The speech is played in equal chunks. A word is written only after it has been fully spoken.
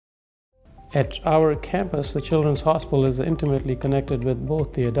At our campus, the Children's Hospital is intimately connected with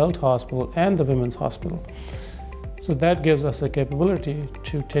both the adult hospital and the women's hospital. So that gives us a capability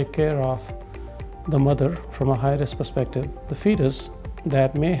to take care of the mother from a high-risk perspective, the fetus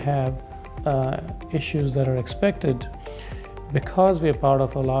that may have issues that are expected. Because we are part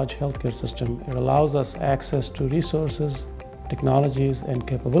of a large healthcare system, it allows us access to resources, technologies, and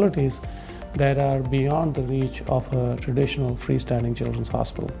capabilities that are beyond the reach of a traditional freestanding children's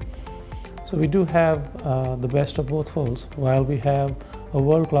hospital. So we do have the best of both worlds. While we have a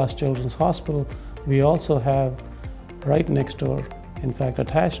world-class children's hospital, we also have right next door, in fact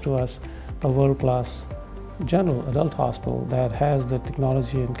attached to us, a world-class general adult hospital that has the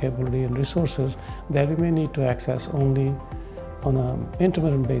technology and capability and resources that we may need to access only on an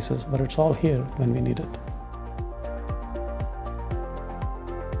intermittent basis, but it's all here when we need it.